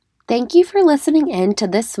Thank you for listening in to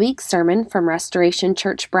this week's sermon from Restoration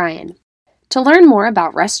Church Bryan. To learn more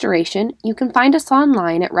about Restoration, you can find us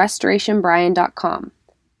online at restorationbryan.com.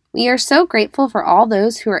 We are so grateful for all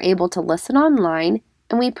those who are able to listen online,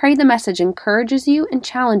 and we pray the message encourages you and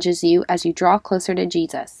challenges you as you draw closer to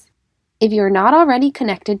Jesus. If you are not already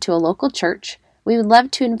connected to a local church, we would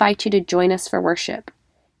love to invite you to join us for worship.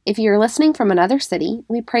 If you are listening from another city,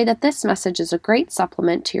 we pray that this message is a great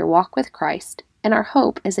supplement to your walk with Christ, and our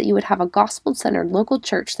hope is that you would have a gospel-centered local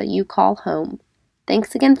church that you call home.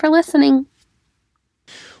 Thanks again for listening.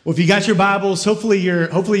 Well, if you got your Bibles, hopefully you're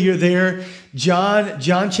there. John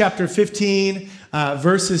chapter 15,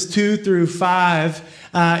 verses 2 through 5.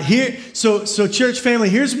 So church family,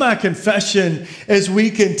 here's my confession as we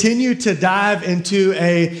continue to dive into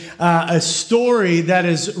a story that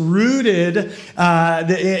is rooted in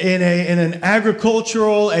an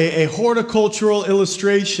agricultural, a horticultural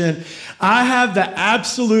illustration. I have the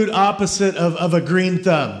absolute opposite of a green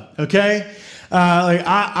thumb. Okay,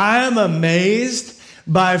 I am amazed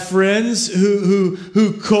by friends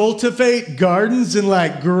who cultivate gardens and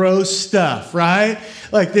like grow stuff, right?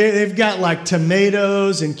 Like they've got like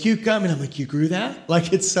tomatoes and cucumber, and I'm like, you grew that?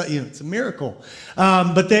 Like it's a miracle.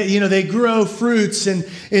 But they grow fruits and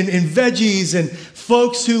veggies, and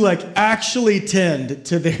folks who like actually tend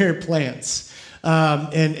to their plants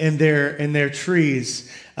and their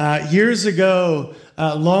trees. Years ago,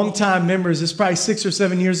 longtime members, this is probably 6 or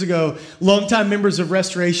 7 years ago, longtime members of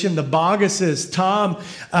Restoration, the Bogguses, Tom,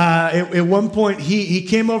 at one point, he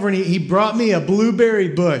came over and he brought me a blueberry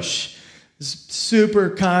bush.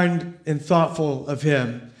 Super kind and thoughtful of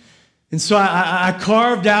him. And so I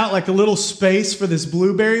carved out like a little space for this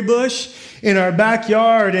blueberry bush in our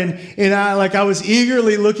backyard, and I was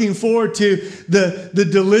eagerly looking forward to the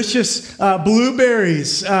delicious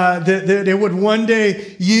blueberries that it would one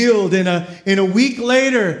day yield. And a week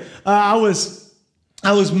later, I was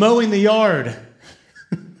mowing the yard,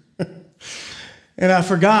 and I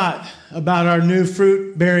forgot about our new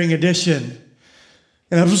fruit-bearing addition.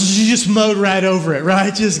 And I was just mowed right over it,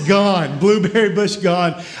 right? Just gone. Blueberry bush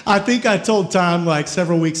gone. I think I told Tom like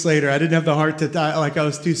several weeks later, I didn't have the heart to die, like I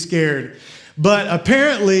was too scared. But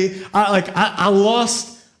apparently, I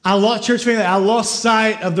lost church family, I lost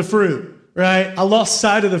sight of the fruit, right? I lost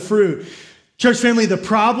sight of the fruit. Church family, the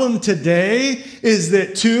problem today is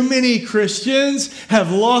that too many Christians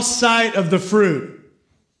have lost sight of the fruit.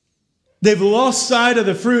 They've lost sight of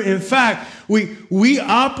the fruit. In fact, we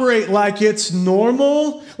operate like it's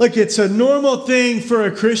normal, like it's a normal thing for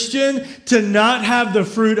a Christian to not have the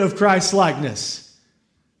fruit of Christ-likeness.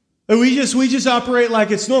 We just operate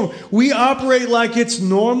like it's normal. We operate like it's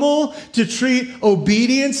normal to treat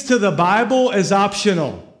obedience to the Bible as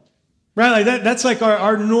optional. Right? Like that's like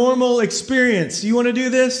our normal experience. You want to do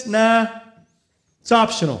this? Nah, it's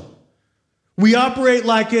optional. We operate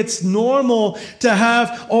like it's normal to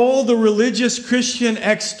have all the religious Christian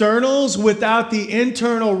externals without the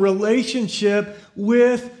internal relationship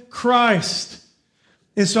with Christ.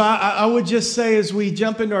 And so I would just say as we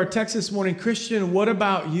jump into our text this morning, Christian, what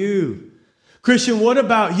about you? Christian, what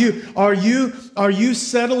about you? Are you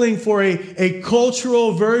settling for a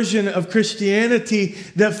cultural version of Christianity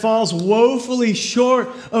that falls woefully short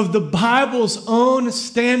of the Bible's own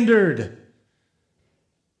standard?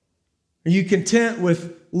 Are you content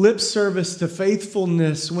with lip service to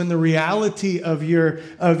faithfulness when the reality of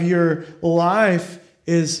your life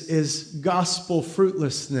is gospel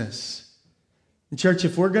fruitlessness? And church,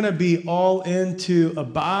 if we're going to be all in to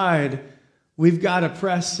abide, we've got to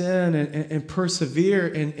press in and persevere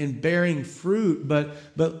in bearing fruit. But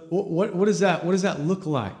what does that look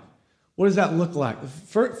like? What does that look like?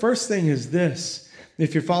 First thing is this.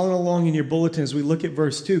 If you're following along in your bulletin as we look at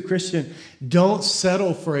verse 2, Christian, don't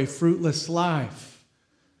settle for a fruitless life.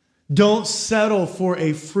 Don't settle for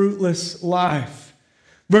a fruitless life.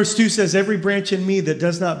 Verse 2 says, every branch in me that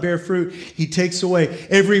does not bear fruit, he takes away.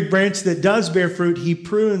 Every branch that does bear fruit, he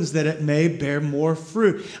prunes that it may bear more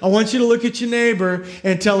fruit. I want you to look at your neighbor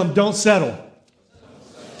and tell him, don't settle.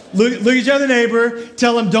 Look at your other neighbor,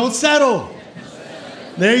 tell him, don't settle.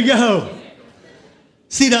 There you go.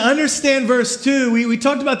 See, to understand verse 2, we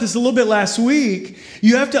talked about this a little bit last week.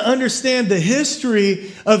 You have to understand the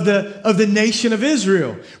history of the nation of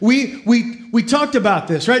Israel. We talked about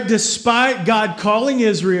this, right? Despite God calling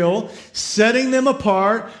Israel, setting them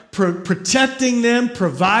apart, protecting them,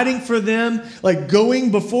 providing for them, like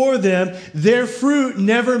going before them, their fruit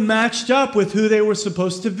never matched up with who they were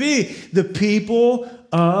supposed to be, the people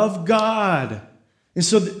of God. And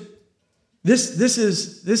so This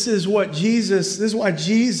is why Jesus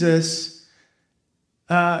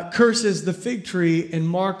curses the fig tree in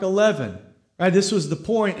Mark 11. Right? This was the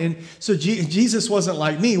point. And so Jesus wasn't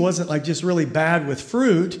like me. He wasn't like just really bad with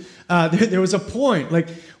fruit. There was a point. Like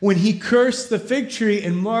when he cursed the fig tree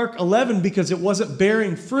in Mark 11 because it wasn't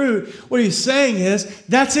bearing fruit, what he's saying is,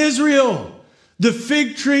 that's Israel. The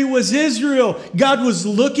fig tree was Israel. God was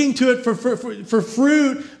looking to it for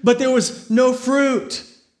fruit, but there was no fruit.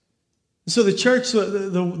 So the church,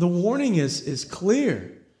 the warning is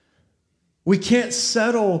clear. We can't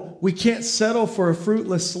settle for a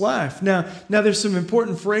fruitless life. Now there's some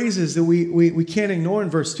important phrases that we can't ignore in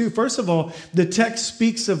verse 2. First of all, the text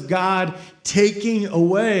speaks of God taking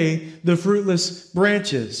away the fruitless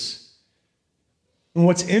branches. And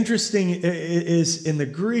what's interesting is in the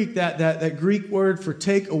Greek, that Greek word for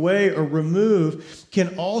take away or remove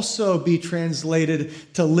can also be translated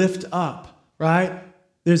to lift up, right?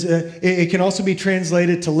 It can also be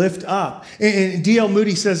translated to lift up. And D.L.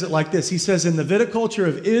 Moody says it like this. He says, in the viticulture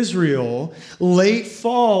of Israel, late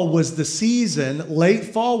fall was the season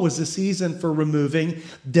for removing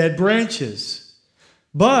dead branches.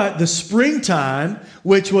 But the springtime,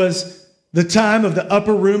 which was the time of the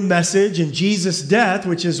upper room message and Jesus' death,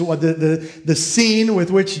 which is what the scene with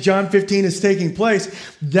which John 15 is taking place,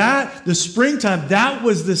 the springtime, that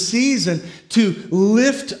was the season to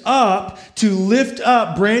lift up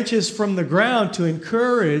branches from the ground, to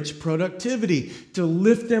encourage productivity, to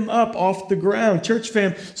lift them up off the ground. Church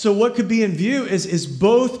fam, so what could be in view is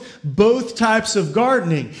both types of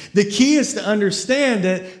gardening. The key is to understand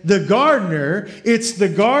that it's the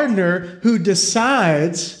gardener who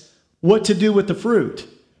decides what to do with the fruit.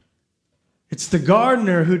 It's the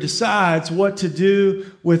gardener who decides what to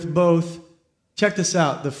do with both, check this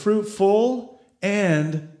out, the fruitful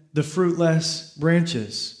and the fruitless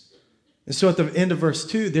branches. And so at the end of verse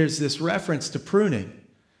 2, there's this reference to pruning,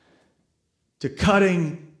 to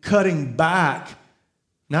cutting back,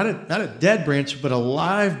 not a dead branch, but a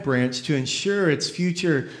live branch to ensure its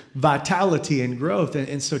future vitality and growth.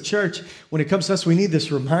 And so, church, when it comes to us, we need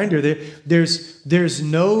this reminder that there's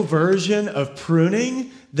no version of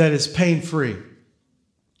pruning that is pain-free.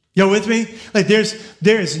 You with me? Like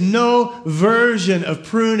there's no version of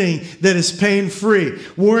pruning that is pain-free.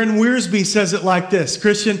 Warren Wiersbe says it like this: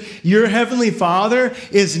 Christian, your heavenly Father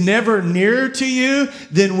is never nearer to you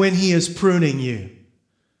than when he is pruning you.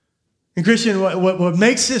 And Christian, what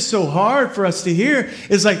makes this so hard for us to hear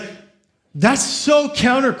is like, that's so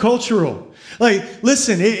countercultural. Like,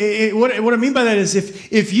 listen, what I mean by that is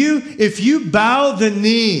if you bow the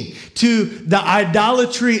knee to the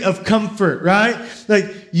idolatry of comfort, right?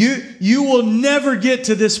 Like you will never get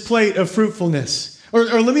to this plate of fruitfulness. Or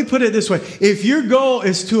let me put it this way. If your goal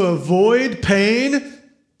is to avoid pain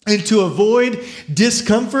and to avoid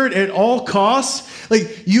discomfort at all costs,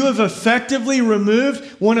 like you have effectively removed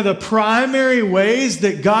one of the primary ways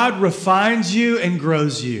that God refines you and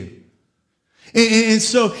grows you. And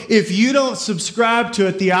so if you don't subscribe to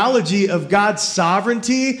a theology of God's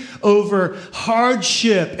sovereignty over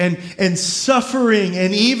hardship and suffering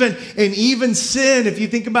and even sin, if you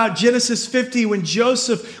think about Genesis 50 when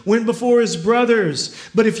Joseph went before his brothers,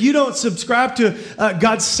 but if you don't subscribe to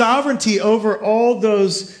God's sovereignty over all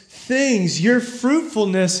those things, your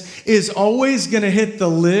fruitfulness is always going to hit the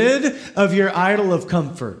lid of your idol of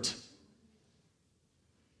comfort.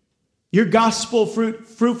 Your gospel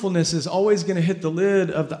fruitfulness is always going to hit the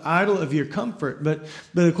lid of the idol of your comfort. But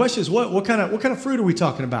the question is, what kind of fruit are we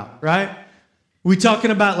talking about, right? Are we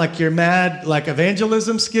talking about like your mad like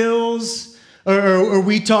evangelism skills? Or are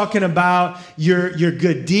we talking about your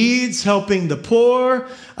good deeds, helping the poor,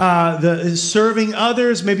 serving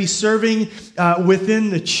others, maybe serving within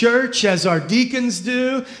the church as our deacons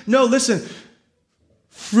do? No, listen.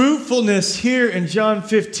 Fruitfulness here in John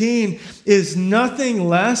 15 is nothing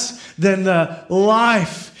less than the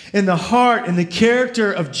life and the heart and the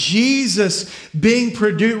character of Jesus being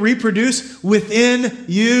reproduced within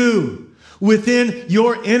you, within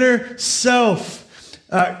your inner self.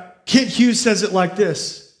 Kent Hughes says it like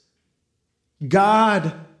this: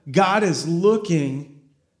 God is looking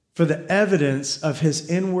for the evidence of his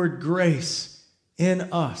inward grace in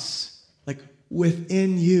us, like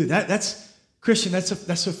within you. That's Christian, that's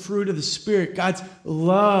a fruit of the Spirit. God's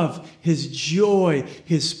love, his joy,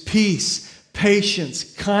 his peace,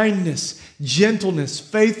 patience, kindness, gentleness,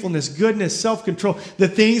 faithfulness, goodness, self-control, the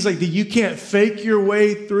things like that you can't fake your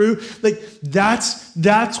way through. Like that's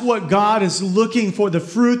what God is looking for, the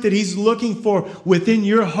fruit that he's looking for within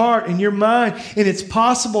your heart and your mind. And it's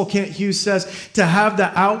possible, Kent Hughes says, to have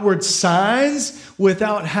the outward signs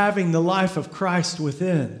without having the life of Christ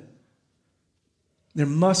within. There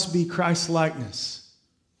must be Christ-likeness.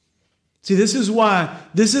 See, this is why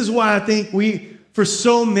I think for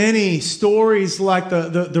so many, stories like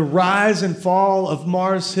the rise and fall of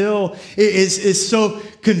Mars Hill is so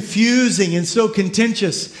confusing and so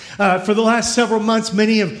contentious. For the last several months,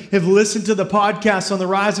 many have listened to the podcast on the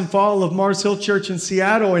rise and fall of Mars Hill Church in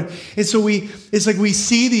Seattle. And so it's like we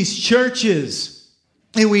see these churches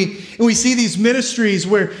and we see these ministries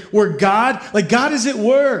where God is at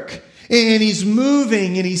work. And he's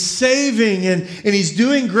moving and he's saving and he's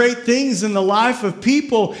doing great things in the life of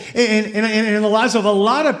people and in the lives of a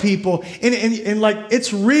lot of people. And like,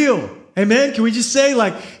 it's real. Amen. Can we just say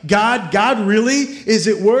like, God really is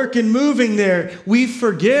at work and moving there. We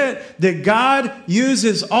forget that God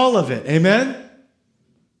uses all of it. Amen.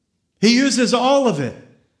 He uses all of it.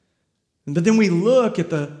 But then we look at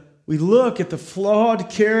the flawed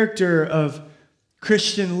character of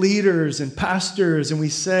Christian leaders and pastors, and we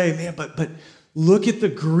say, man, but look at the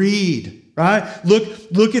greed, right?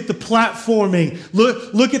 Look at the platforming.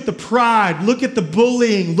 Look at the pride. Look at the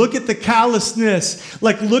bullying. Look at the callousness.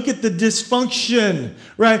 Like, look at the dysfunction,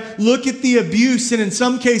 right? Look at the abuse, and in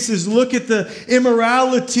some cases, look at the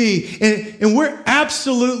immorality. And we're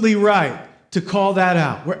absolutely right to call that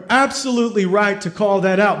out. We're absolutely right to call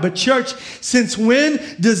that out. But church, since when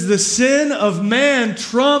does the sin of man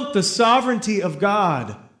trump the sovereignty of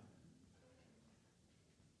God?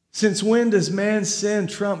 Since when does man's sin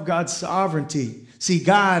trump God's sovereignty? See,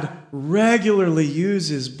 God regularly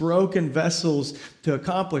uses broken vessels to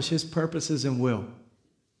accomplish his purposes and will.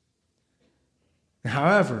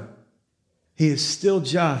 However, he is still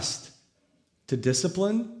just to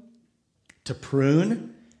discipline, to prune,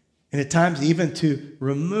 and at times even to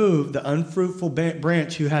remove the unfruitful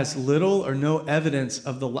branch who has little or no evidence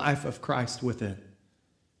of the life of Christ within.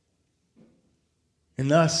 And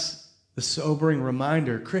thus, the sobering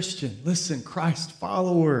reminder, Christian, listen, Christ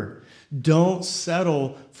follower, don't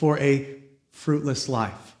settle for a fruitless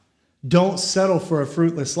life. Don't settle for a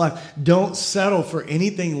fruitless life. Don't settle for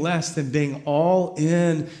anything less than being all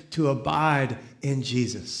in to abide in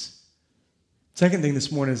Jesus. Second thing this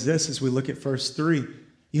morning is this, as we look at verse 3.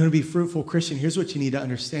 You want to be fruitful, Christian? Here's what you need to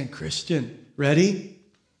understand. Christian, ready?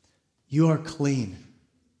 You are clean.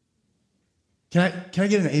 Can I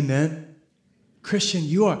get an amen? Christian,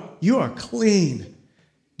 you are clean.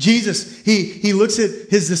 Jesus, he looks at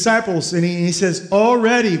his disciples and he says,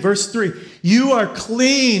 already, verse 3, you are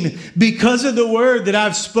clean because of the word that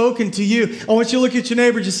I've spoken to you. I want you to look at your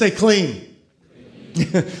neighbor, just say clean.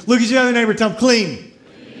 Look at your other neighbor, tell him clean.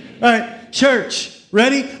 All right, church,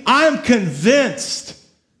 ready? I'm convinced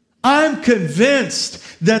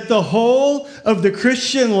that the whole of the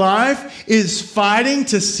Christian life is fighting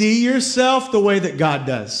to see yourself the way that God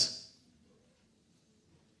does.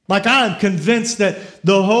 Like, I'm convinced that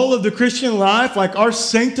the whole of the Christian life, like our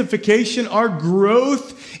sanctification, our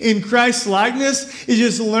growth in Christ's likeness, is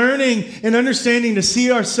just learning and understanding to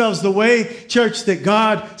see ourselves the way, church, that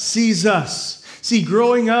God sees us. See,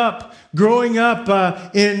 growing up, we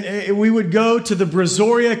would go to the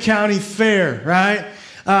Brazoria County Fair, right?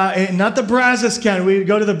 And not the Brazos County. We would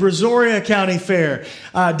go to the Brazoria County Fair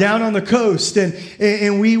down on the coast,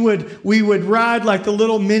 and we would ride like the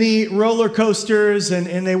little mini roller coasters,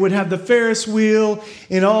 and they would have the Ferris wheel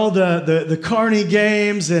and all the carny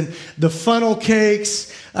games and the funnel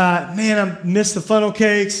cakes. Man, I miss the funnel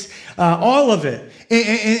cakes. All of it.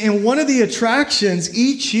 And one of the attractions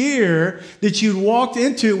each year that you walked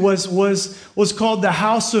into was called the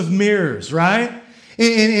House of Mirrors, right?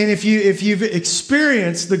 And if you've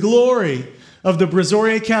experienced the glory of the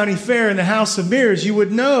Brazoria County Fair and the House of Mirrors, you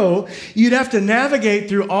would know you'd have to navigate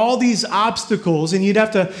through all these obstacles, and you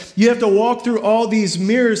have to walk through all these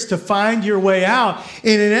mirrors to find your way out.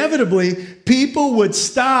 And inevitably, people would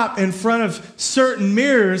stop in front of certain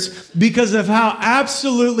mirrors because of how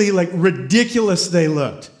absolutely like ridiculous they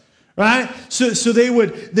looked. Right? So they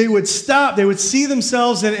would stop, they would see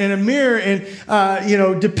themselves in a mirror,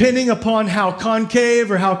 and depending upon how concave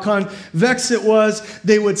or how convex it was,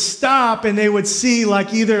 they would stop and they would see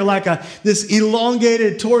like either like this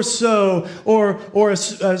elongated torso or a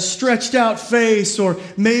stretched out face, or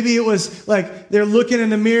maybe it was like they're looking in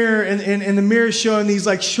the mirror and the mirror showing these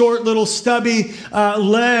like short little stubby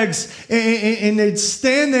legs, and they'd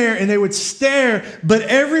stand there and they would stare, but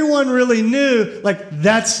everyone really knew like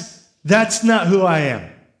that's not who I am,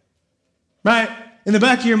 right? In the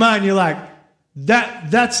back of your mind, you're like,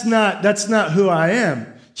 that's not who I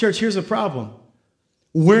am. Church, here's a problem.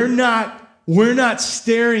 We're not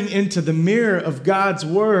staring into the mirror of God's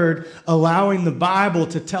word, allowing the Bible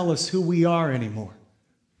to tell us who we are anymore.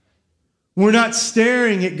 We're not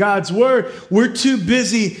staring at God's word. We're too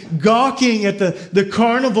busy gawking at the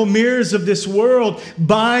carnival mirrors of this world,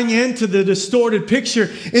 buying into the distorted picture.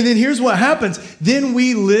 And then here's what happens. Then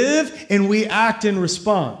we live and we act in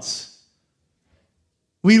response.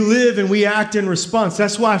 We live and we act in response.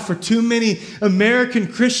 That's why for too many American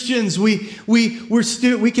Christians, we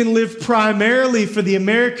can live primarily for the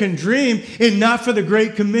American dream and not for the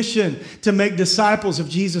Great Commission to make disciples of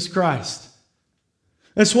Jesus Christ.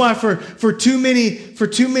 That's why for too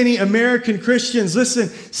many American Christians, listen,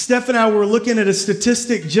 Steph and I were looking at a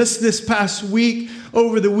statistic just this past week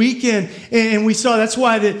over the weekend, and we saw that's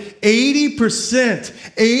why that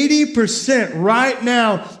 80% right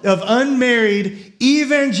now of unmarried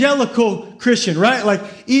evangelical Christian, right? Like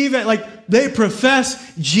they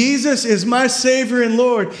profess Jesus is my Savior and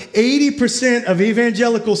Lord. 80% of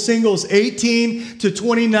evangelical singles 18 to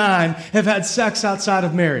 29 have had sex outside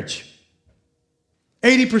of marriage.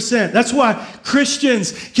 80%. That's why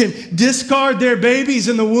Christians can discard their babies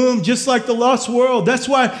in the womb just like the lost world. That's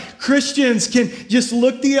why Christians can just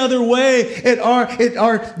look the other way at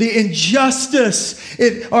the injustice,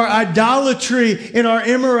 at our idolatry, and our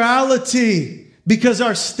immorality. Because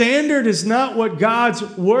our standard is not what God's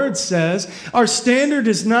word says. Our standard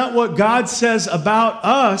is not what God says about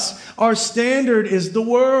us. Our standard is the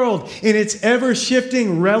world and its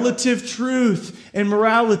ever-shifting relative truth and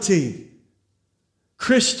morality.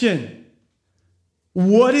 Christian,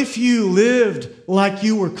 what if you lived like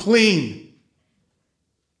you were clean?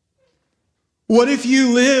 What if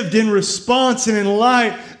you lived in response and in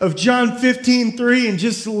light of John 15:3 and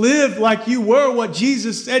just lived like you were what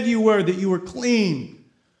Jesus said you were, that you were clean?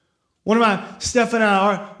 Steph and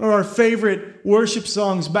I, one of our favorite worship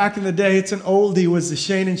songs back in the day, it's an oldie, was the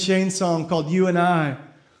Shane and Shane song called You and I.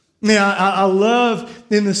 Now, I love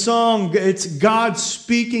in the song, it's God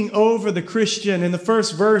speaking over the Christian. In the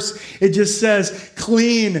first verse, it just says,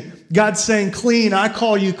 clean. God's saying, clean. I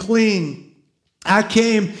call you clean. I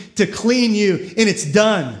came to clean you, and it's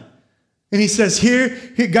done. And he says,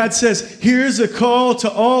 God says, here's a call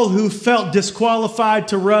to all who felt disqualified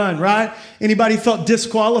to run, right? Anybody felt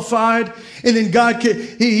disqualified? And then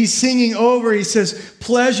he's singing over, he says,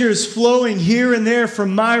 pleasures flowing here and there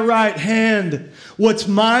from my right hand. What's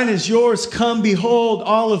mine is yours. Come behold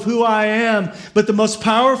all of who I am. But the most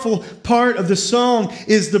powerful part of the song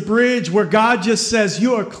is the bridge where God just says,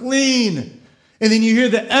 you are clean. And then you hear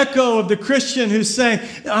the echo of the Christian who's saying,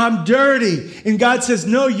 I'm dirty. And God says,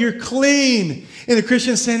 no, you're clean. And the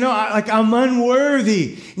Christian's saying, no, I'm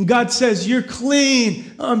unworthy. And God says, you're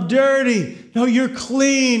clean. I'm dirty. No, you're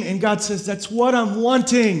clean. And God says, that's what I'm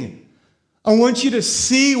wanting. I want you to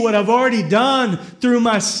see what I've already done through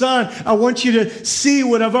my Son. I want you to see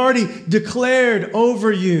what I've already declared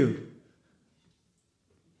over you.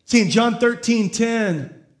 See, in John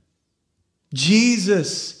 13:10,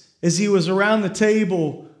 Jesus, as he was around the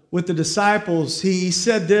table with the disciples, he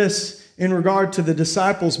said this in regard to the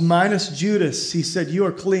disciples, minus Judas. He said, you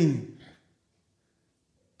are clean.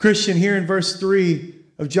 Christian, here in verse 3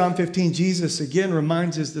 of John 15, Jesus again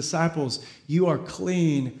reminds his disciples, you are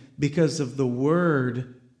clean because of the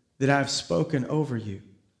word that I've spoken over you,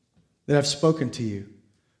 that I've spoken to you.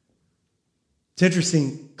 It's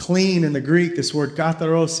interesting, clean in the Greek, this word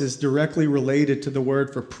katharos is directly related to the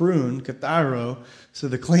word for prune, kathairo. So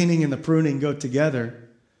the cleaning and the pruning go together.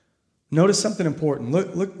 Notice something important.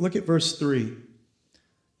 Look at verse 3.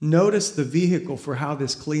 Notice the vehicle for how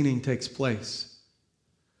this cleaning takes place.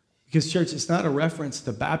 Because, church, it's not a reference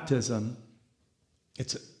to baptism.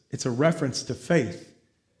 It's a reference to faith.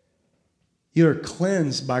 You're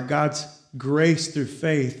cleansed by God's grace through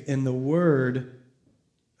faith in the word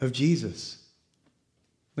of Jesus,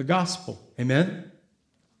 the gospel. Amen?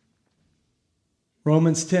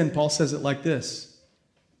 Romans 10, Paul says it like this.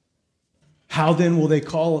 How then will they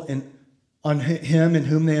call on him in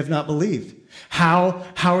whom they have not believed? How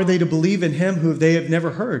are they to believe in him who they have never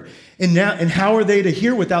heard? And how are they to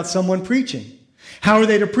hear without someone preaching? How are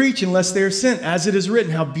they to preach unless they are sent? As it is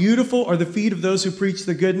written, how beautiful are the feet of those who preach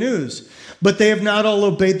the good news. But they have not all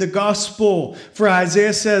obeyed the gospel. For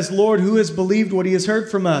Isaiah says, Lord, who has believed what he has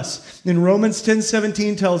heard from us? And Romans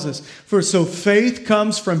 10:17 tells us, for so faith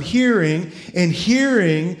comes from hearing, and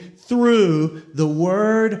hearing through the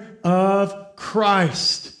word of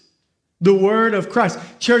Christ. The word of Christ.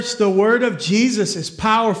 Church, the word of Jesus is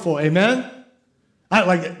powerful. Amen?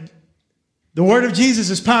 The word of Jesus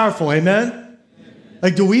is powerful. Amen?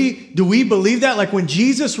 Like, do we believe that? Like when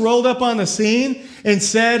Jesus rolled up on the scene and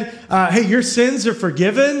said, hey, your sins are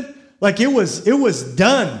forgiven. Like it was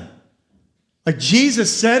done. Like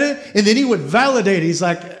Jesus said it, and then he would validate it. He's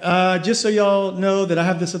like, just so y'all know that I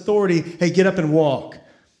have this authority, hey, get up and walk.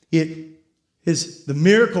 The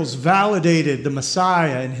miracles validated the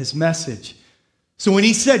Messiah and his message. So when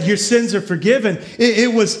he said your sins are forgiven,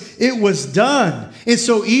 it was done. And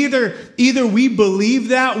so either we believe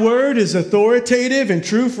that word is authoritative and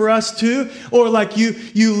true for us too, or like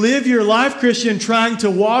you live your life, Christian, trying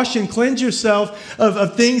to wash and cleanse yourself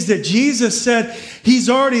of things that Jesus said he's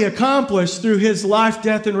already accomplished through his life,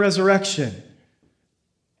 death, and resurrection.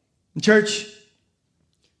 Church,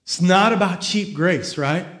 it's not about cheap grace,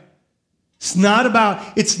 right? It's not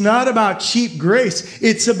about cheap grace.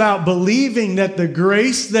 It's about believing that the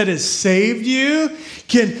grace that has saved you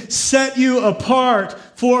can set you apart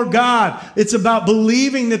for God. It's about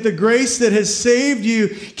believing that the grace that has saved you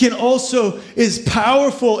is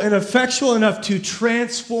powerful and effectual enough to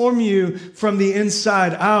transform you from the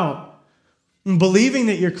inside out. And believing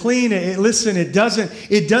that you're clean, listen, it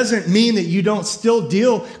doesn't mean that you don't still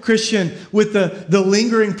deal, Christian, with the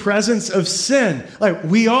lingering presence of sin. Like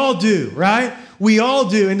we all do, right? We all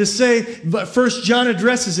do. And to say, but First John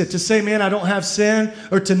addresses it, to say, man, I don't have sin,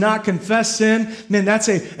 or to not confess sin, man, that's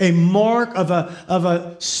a mark of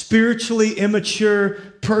a spiritually immature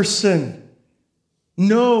person.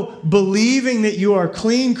 No, believing that you are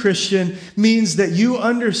clean, Christian, means that you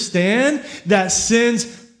understand that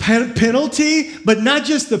sin's penalty, but not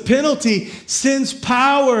just the penalty, sin's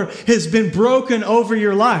power has been broken over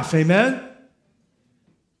your life. Amen?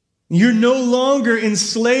 You're no longer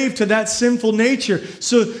enslaved to that sinful nature.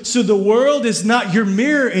 So the world is not your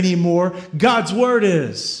mirror anymore. God's word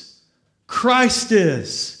is. Christ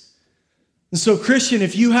is. And so, Christian,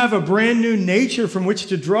 if you have a brand new nature from which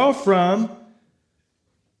to draw from,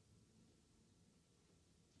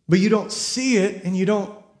 but you don't see it and you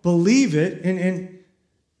don't believe it, and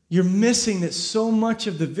you're missing that so much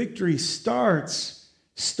of the victory starts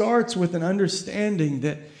with an understanding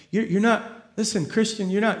that you're not, listen, Christian,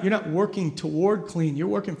 you're not working toward clean. You're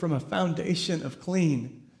working from a foundation of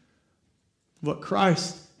clean. What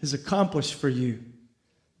Christ has accomplished for you.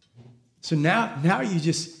 So now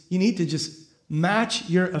you need to just match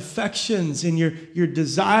your affections and your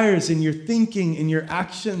desires and your thinking and your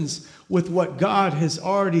actions with what God has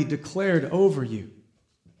already declared over you.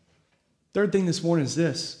 Third thing this morning is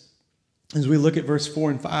this. As we look at verse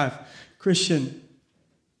 4 and 5, Christian,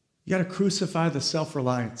 you got to crucify the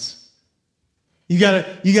self-reliance. You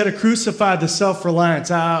got to crucify the self-reliance.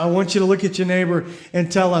 I want you to look at your neighbor and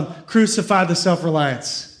tell him, crucify the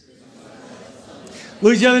self-reliance.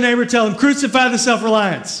 Look at your other neighbor, tell him, crucify the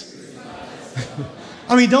self-reliance.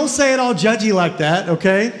 I mean, don't say it all judgy like that,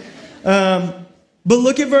 okay? But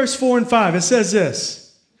look at verse 4 and 5. It says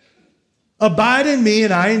this, abide in me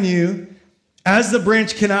and I in you. As the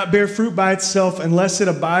branch cannot bear fruit by itself unless it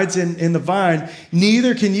abides in the vine,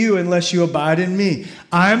 neither can you unless you abide in me.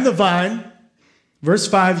 I am the vine. Verse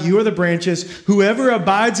 5, you are the branches. Whoever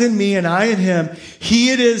abides in me and I in him,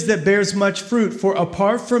 he it is that bears much fruit. For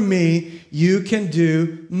apart from me, you can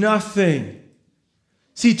do nothing.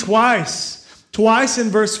 See, twice in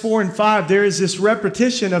verse 4 and 5, there is this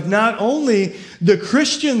repetition of not only the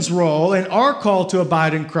Christian's role and our call to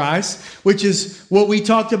abide in Christ, which is what we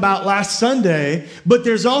talked about last Sunday, but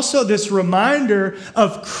there's also this reminder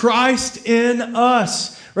of Christ in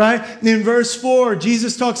us, right? And in verse 4,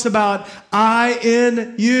 Jesus talks about I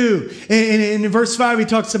in you. And in verse 5, he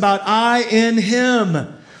talks about I in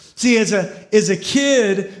him. See, as a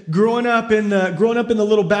kid growing up in the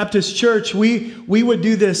little Baptist church, we would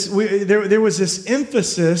do this. There was this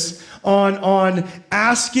emphasis on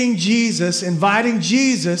asking Jesus, inviting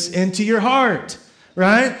Jesus into your heart,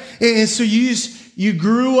 right? And so you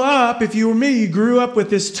grew up, if you were me, you grew up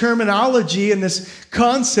with this terminology and this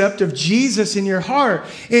concept of Jesus in your heart.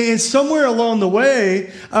 And somewhere along the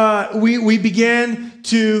way, we began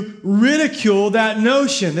to ridicule that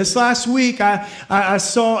notion. This last week, I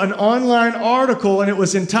saw an online article, and it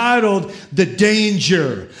was entitled, "The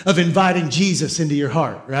Danger of Inviting Jesus into Your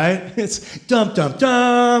Heart," right? It's dum, dum,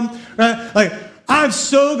 dum, right? Like, I'm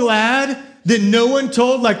so glad that no one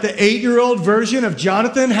told, like, the 8-year-old version of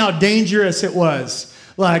Jonathan how dangerous it was.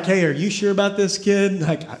 Like, hey, are you sure about this, kid?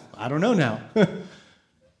 Like, I don't know now.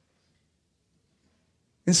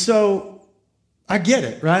 And so I get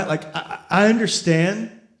it, right? Like, I understand.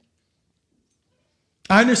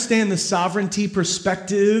 I understand the sovereignty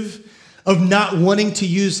perspective of not wanting to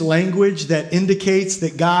use language that indicates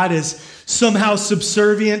that God is somehow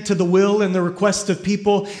subservient to the will and the request of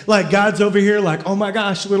people. Like, God's over here like, oh my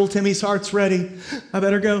gosh, little Timmy's heart's ready. I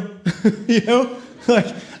better go. You know? Like,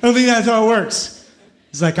 I don't think that's how it works.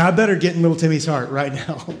 It's like, I better get in little Timmy's heart right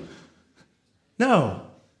now. No.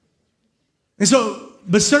 And so,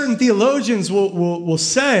 but certain theologians will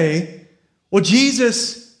say, well,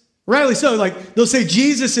 Jesus, rightly so, like they'll say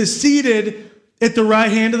Jesus is seated at the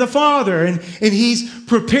right hand of the Father. And he's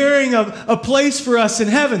preparing a place for us in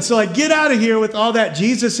heaven. So like, get out of here with all that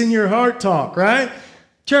Jesus in your heart talk, right?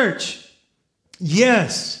 Church,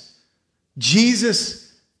 yes, Jesus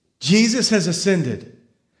has ascended.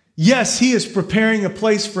 Yes, he is preparing a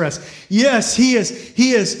place for us. Yes, he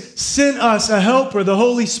has sent us a helper, the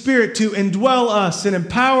Holy Spirit, to indwell us and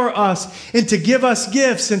empower us and to give us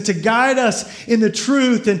gifts and to guide us in the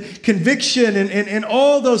truth and conviction and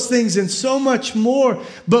all those things and so much more.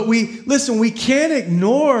 But we can't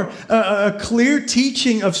ignore a clear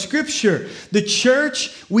teaching of Scripture. The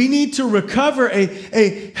church, we need to recover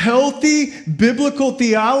a healthy biblical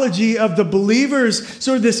theology of the believers,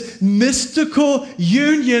 sort of this mystical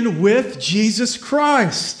union with Jesus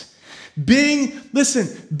Christ. Being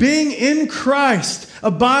in Christ,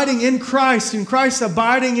 abiding in Christ, and Christ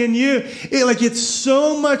abiding in you. It's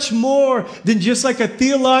so much more than just like a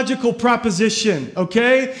theological proposition,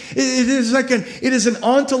 okay? It is an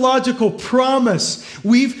ontological promise.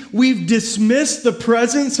 We've dismissed the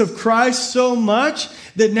presence of Christ so much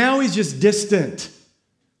that now he's just distant.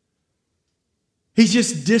 He's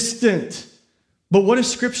just distant. But what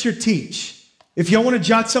does Scripture teach? If y'all want to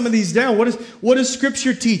jot some of these down, what does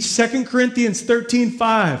Scripture teach? 2 Corinthians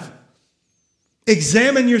 13:5.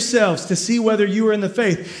 Examine yourselves to see whether you are in the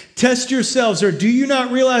faith. Test yourselves, or do you not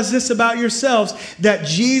realize this about yourselves, that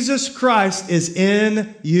Jesus Christ is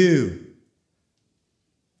in you,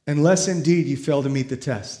 unless indeed you fail to meet the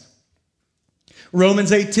test.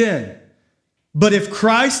 Romans 8:10. But if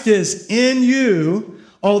Christ is in you,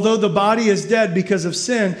 although the body is dead because of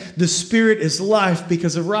sin, the spirit is life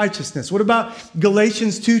because of righteousness. What about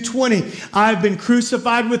Galatians 2:20? I've been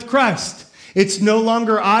crucified with Christ. It's no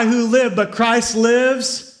longer I who live, but Christ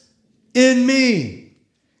lives in me.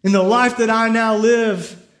 In the life that I now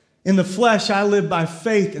live in the flesh, I live by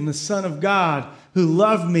faith in the Son of God who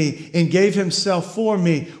loved me and gave himself for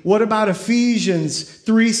me. What about Ephesians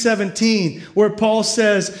 3:17, where Paul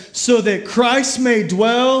says, so that Christ may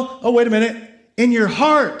dwell, in your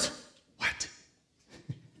heart. What?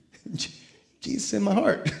 Jesus in my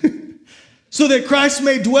heart. So that Christ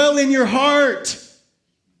may dwell in your heart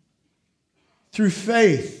through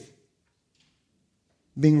faith,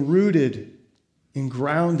 being rooted and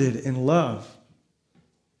grounded in love.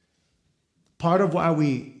 Part of why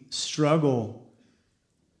we struggle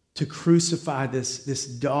to crucify this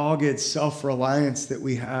dogged self-reliance that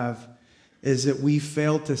we have is that we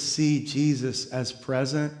fail to see Jesus as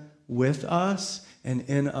present with us and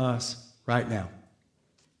in us right now.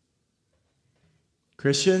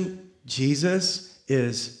 Christian, Jesus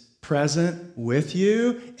is present with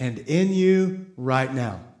you and in you right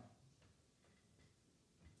now.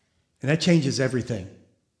 And that changes everything.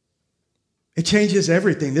 It changes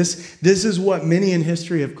everything. This is what many in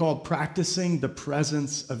history have called practicing the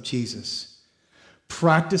presence of Jesus.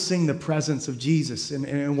 Practicing the presence of Jesus.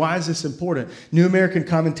 And why is this important? New American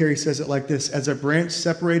Commentary says it like this: as a branch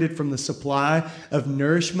separated from the supply of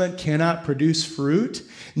nourishment cannot produce fruit,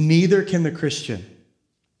 neither can the Christian.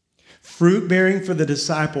 Fruit bearing for the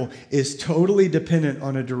disciple is totally dependent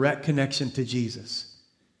on a direct connection to Jesus.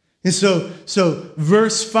 And so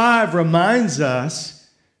verse 5 reminds us,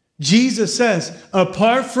 Jesus says,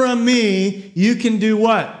 apart from me, you can do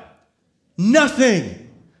what? Nothing.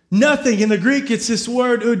 Nothing. In the Greek, it's this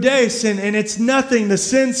word oudes, and it's nothing. The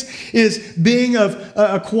sense is being of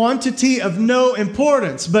a quantity of no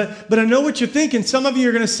importance. But I know what you're thinking. Some of you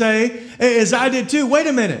are going to say, as I did too, wait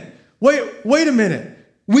a minute. Wait a minute.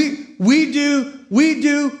 We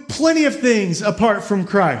do plenty of things apart from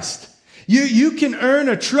Christ. You can earn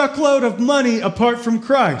a truckload of money apart from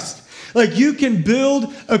Christ. Like you can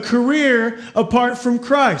build a career apart from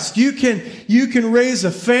Christ. You can raise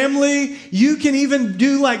a family. You can even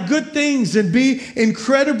do like good things and be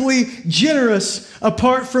incredibly generous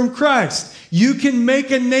apart from Christ. You can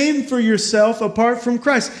make a name for yourself apart from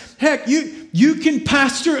Christ. Heck, you can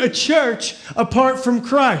pastor a church apart from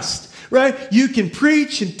Christ, right? You can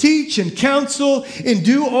preach and teach and counsel and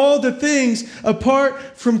do all the things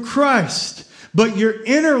apart from Christ. But your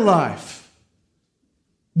inner life,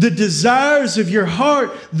 the desires of your heart,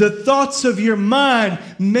 the thoughts of your mind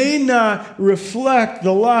may not reflect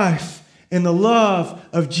the life and the love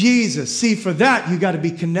of Jesus. See, for that, you got to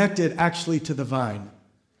be connected actually to the vine.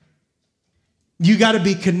 You got to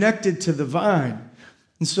be connected to the vine.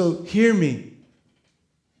 And so hear me.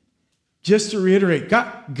 Just to reiterate,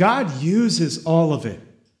 God uses all of it.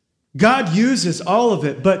 God uses all of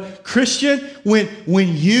it. But Christian, when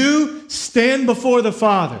you stand before the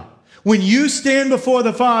Father, when you stand before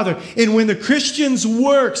the Father, and when the Christian's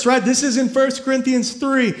works, right? This is in 1 Corinthians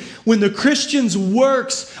 3. When the Christian's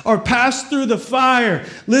works are passed through the fire,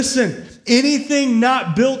 listen, anything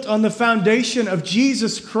not built on the foundation of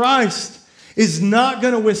Jesus Christ is not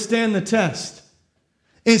going to withstand the test.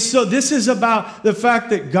 And so this is about the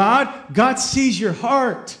fact that God sees your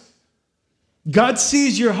heart. God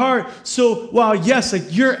sees your heart. So while yes,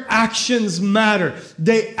 like your actions matter,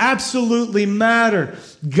 they absolutely matter.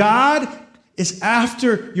 God is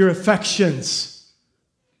after your affections.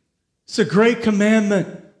 It's a great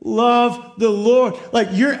commandment. Love the Lord. Like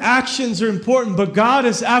your actions are important, but God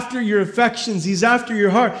is after your affections. He's after your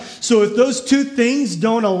heart. So if those two things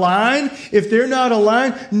don't align, if they're not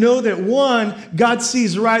aligned, know that one, God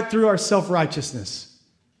sees right through our self-righteousness.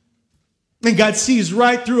 And God sees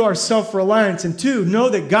right through our self-reliance. And two, know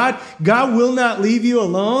that God will not leave you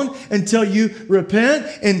alone until you repent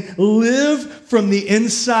and live from the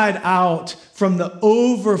inside out, from the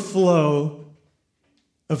overflow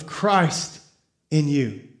of Christ in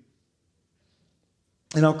you.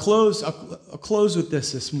 And I'll close with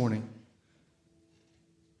this morning.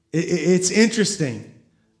 It's interesting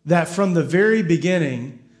that from the very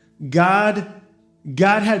beginning, God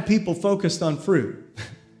had people focused on fruit.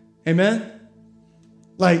 Amen?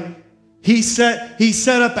 Like he set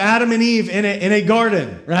up Adam and Eve in a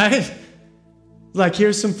garden, right? Like,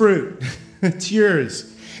 here's some fruit. It's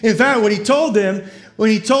yours. In fact, what he told them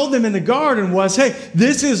in the garden was, hey,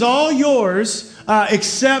 this is all yours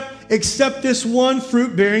except this one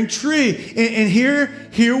fruit-bearing tree. And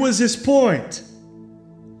here was his point.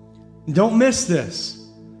 Don't miss this.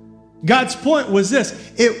 God's point was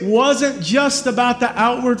this. It wasn't just about the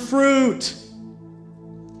outward fruit.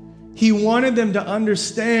 He wanted them to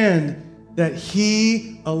understand that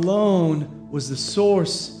He alone was the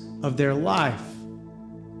source of their life.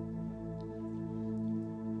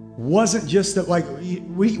 Wasn't just that, like,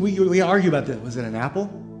 we argue about that. Was it an apple?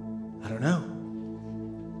 I don't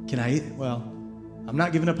know. Can I eat it? Well, I'm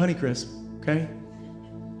not giving up Honeycrisp, okay?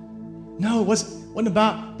 No, it wasn't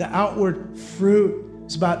about the outward fruit.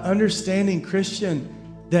 It's about understanding, Christian,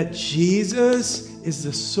 that Jesus is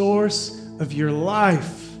the source of your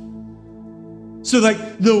life. So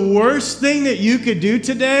like the worst thing that you could do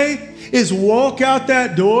today is walk out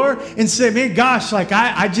that door and say, man, gosh, like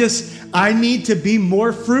I need to be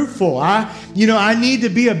more fruitful. I need to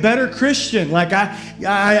be a better Christian. Like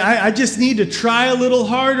I just need to try a little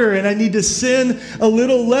harder and I need to sin a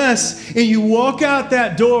little less. And you walk out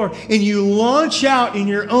that door and you launch out in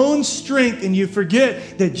your own strength and you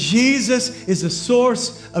forget that Jesus is the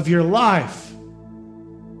source of your life.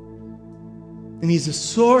 And He's the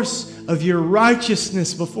source of your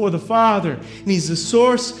righteousness before the Father. And He's the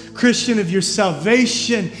source, Christian, of your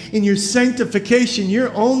salvation and your sanctification,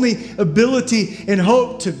 your only ability and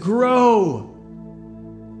hope to grow.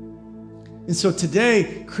 And so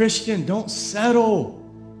today, Christian, don't settle.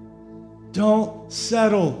 Don't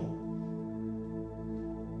settle.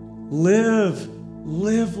 Live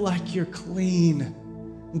like you're clean.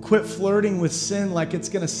 And quit flirting with sin like it's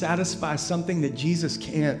going to satisfy something that Jesus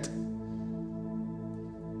can't.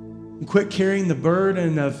 And quit carrying the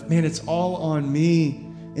burden of, man, it's all on me,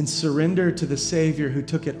 and surrender to the Savior who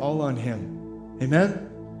took it all on Him. Amen?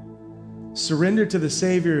 Surrender to the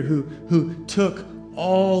Savior who took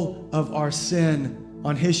all of our sin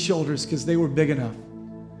on His shoulders because they were big enough.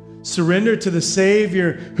 Surrender to the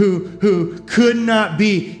Savior who could not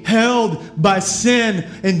be held by sin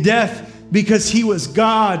and death because He was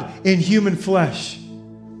God in human flesh.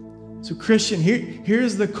 So Christian,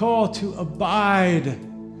 here's the call to abide.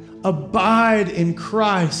 Abide in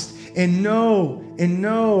Christ and know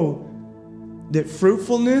that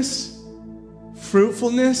fruitfulness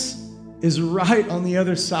is right on the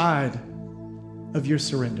other side of your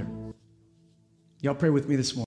surrender. Y'all pray with me this morning.